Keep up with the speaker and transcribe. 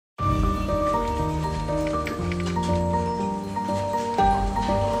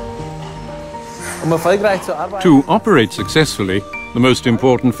To operate successfully, the most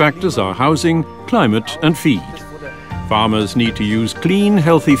important factors are housing, climate and feed. Farmers need to use clean,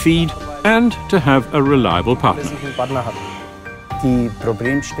 healthy feed and to have a reliable partner.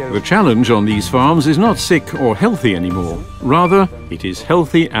 The challenge on these farms is not sick or healthy anymore. Rather, it is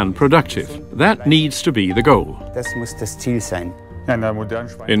healthy and productive. That needs to be the goal.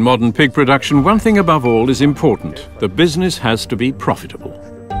 In modern pig production, one thing above all is important. The business has to be profitable.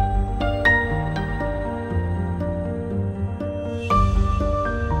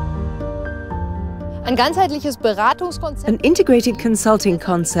 An integrated consulting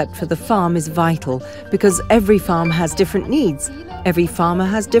concept for the farm is vital because every farm has different needs, every farmer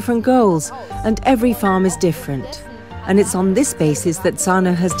has different goals, and every farm is different. And it's on this basis that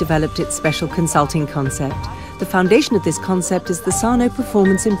Sano has developed its special consulting concept. The foundation of this concept is the Sano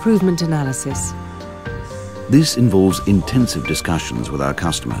performance improvement analysis. This involves intensive discussions with our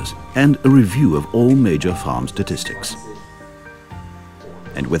customers and a review of all major farm statistics.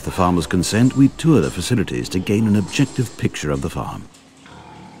 And with the farmers' consent, we tour the facilities to gain an objective picture of the farm.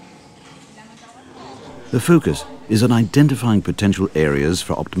 The focus is on identifying potential areas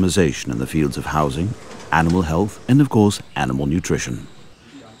for optimization in the fields of housing, animal health, and of course, animal nutrition.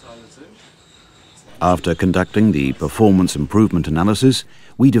 After conducting the performance improvement analysis,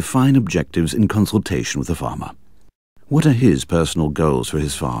 we define objectives in consultation with the farmer. What are his personal goals for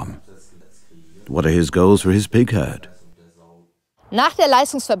his farm? What are his goals for his pig herd?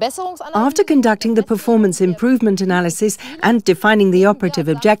 After conducting the performance improvement analysis and defining the operative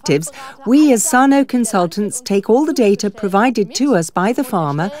objectives, we as Sano consultants take all the data provided to us by the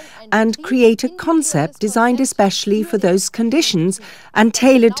farmer and create a concept designed especially for those conditions and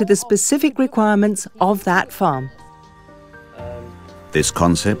tailored to the specific requirements of that farm. This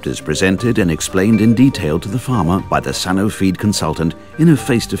concept is presented and explained in detail to the farmer by the Sano feed consultant in a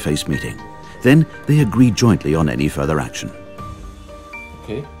face-to-face meeting. Then they agree jointly on any further action.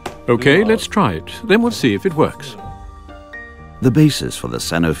 Okay, let's try it. Then we'll see if it works. The basis for the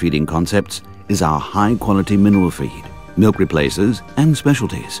Sano feeding concepts is our high-quality mineral feed, milk replacers and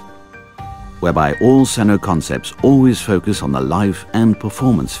specialties, whereby all Sano concepts always focus on the life and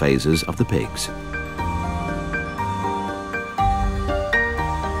performance phases of the pigs.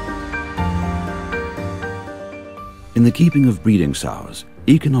 In the keeping of breeding sows,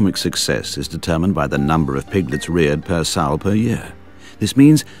 economic success is determined by the number of piglets reared per sow per year. This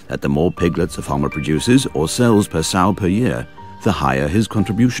means that the more piglets a farmer produces or sells per sow per year, the higher his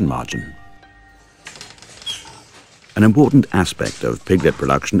contribution margin. An important aspect of piglet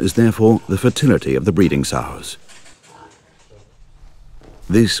production is therefore the fertility of the breeding sows.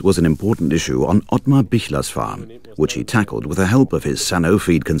 This was an important issue on Ottmar Bichler's farm, which he tackled with the help of his Sano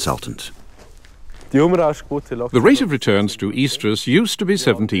feed consultant. The rate of returns to estrus used to be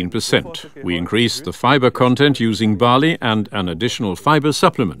 17%. We increased the fiber content using barley and an additional fiber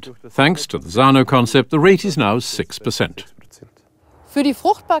supplement. Thanks to the Sano concept, the rate is now 6%.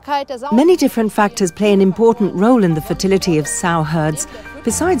 Many different factors play an important role in the fertility of sow herds.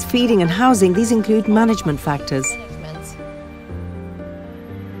 Besides feeding and housing, these include management factors.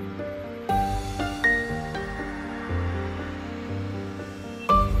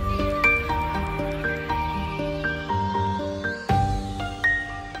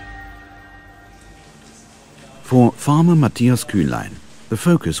 For farmer Matthias Kühnlein, the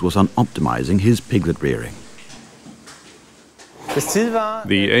focus was on optimizing his piglet rearing.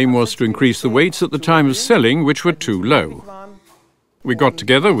 The aim was to increase the weights at the time of selling, which were too low. We got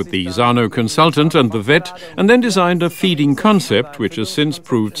together with the Sano consultant and the vet and then designed a feeding concept which has since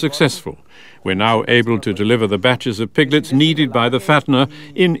proved successful. We're now able to deliver the batches of piglets needed by the fattener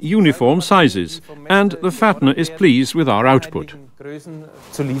in uniform sizes, and the fattener is pleased with our output.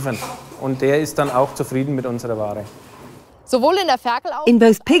 In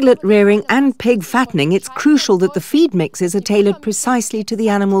both piglet rearing and pig fattening, it's crucial that the feed mixes are tailored precisely to the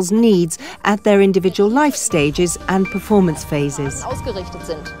animal's needs at their individual life stages and performance phases.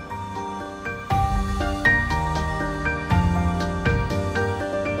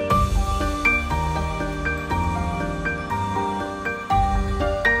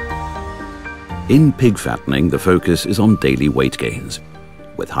 In pig fattening, the focus is on daily weight gains.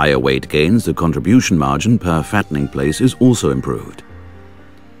 With higher weight gains, the contribution margin per fattening place is also improved.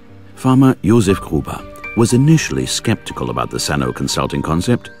 Farmer Josef Gruber was initially skeptical about the Sano consulting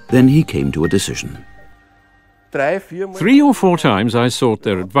concept, then he came to a decision. 3 or 4 times I sought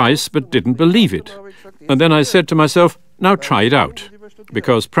their advice but didn't believe it. And then I said to myself, now try it out,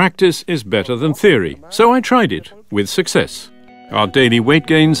 because practice is better than theory. So I tried it, with success. Our daily weight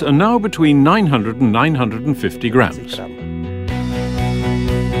gains are now between 900 and 950 grams.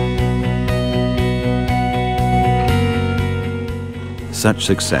 Such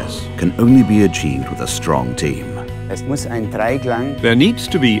success can only be achieved with a strong team. There needs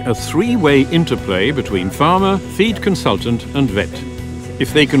to be a three-way interplay between farmer, feed consultant and vet.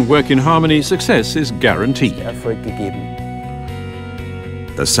 If they can work in harmony, success is guaranteed.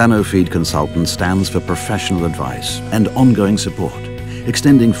 The Sano feed consultant stands for professional advice and ongoing support,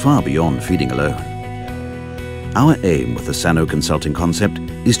 extending far beyond feeding alone. Our aim with the Sano consulting concept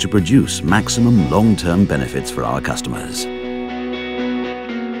is to produce maximum long-term benefits for our customers.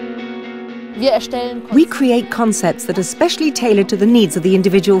 We create concepts that are specially tailored to the needs of the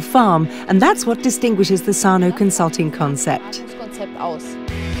individual farm, and that's what distinguishes the Sano consulting concept.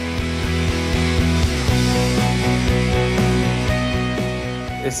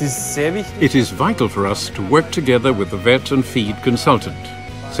 It is vital for us to work together with the vet and feed consultant.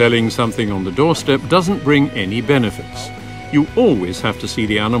 Selling something on the doorstep doesn't bring any benefits. You always have to see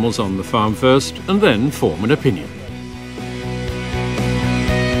the animals on the farm first and then form an opinion.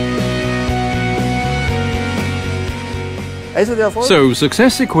 So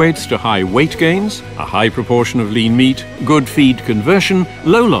success equates to high weight gains, a high proportion of lean meat, good feed conversion,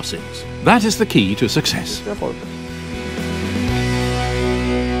 low losses. That is the key to success.